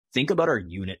think about our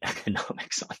unit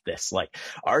economics on this. Like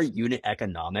our unit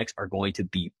economics are going to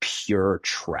be pure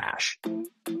trash.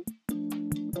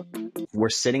 We're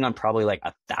sitting on probably like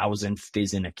 1,000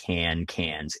 fizz in a can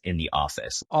cans in the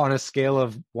office. On a scale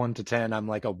of 1 to 10, I'm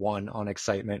like a 1 on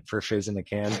excitement for fizz in a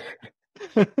can.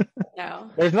 No.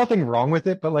 There's nothing wrong with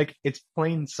it, but like it's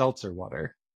plain seltzer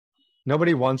water.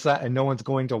 Nobody wants that, and no one's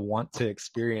going to want to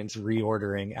experience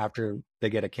reordering after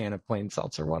they get a can of plain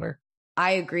seltzer water.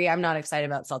 I agree. I'm not excited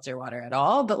about seltzer water at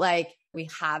all, but like we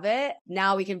have it.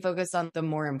 Now we can focus on the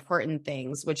more important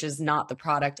things, which is not the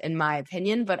product, in my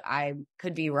opinion, but I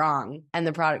could be wrong. And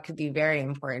the product could be very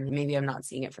important. Maybe I'm not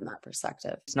seeing it from that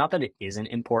perspective. It's not that it isn't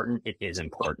important. It is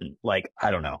important. Like, I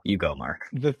don't know. You go, Mark.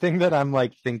 The thing that I'm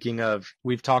like thinking of,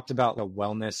 we've talked about the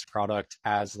wellness product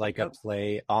as like a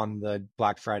play on the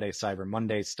Black Friday, Cyber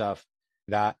Monday stuff.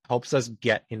 That helps us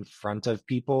get in front of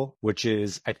people, which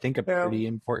is, I think, a pretty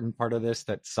important part of this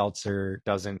that seltzer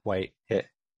doesn't quite hit.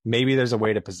 Maybe there's a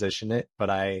way to position it, but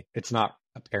it's not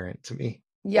apparent to me.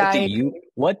 Yeah.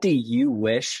 What do you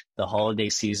wish the holiday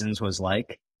seasons was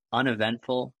like?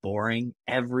 Uneventful, boring,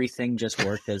 everything just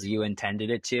worked as you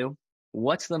intended it to?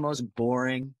 What's the most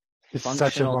boring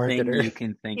functional thing you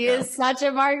can think of? He is such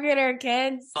a marketer,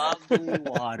 kids. Bubbly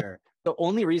water. The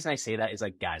only reason I say that is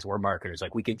like, guys, we're marketers.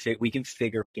 Like we can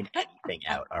figure anything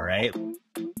out. All right.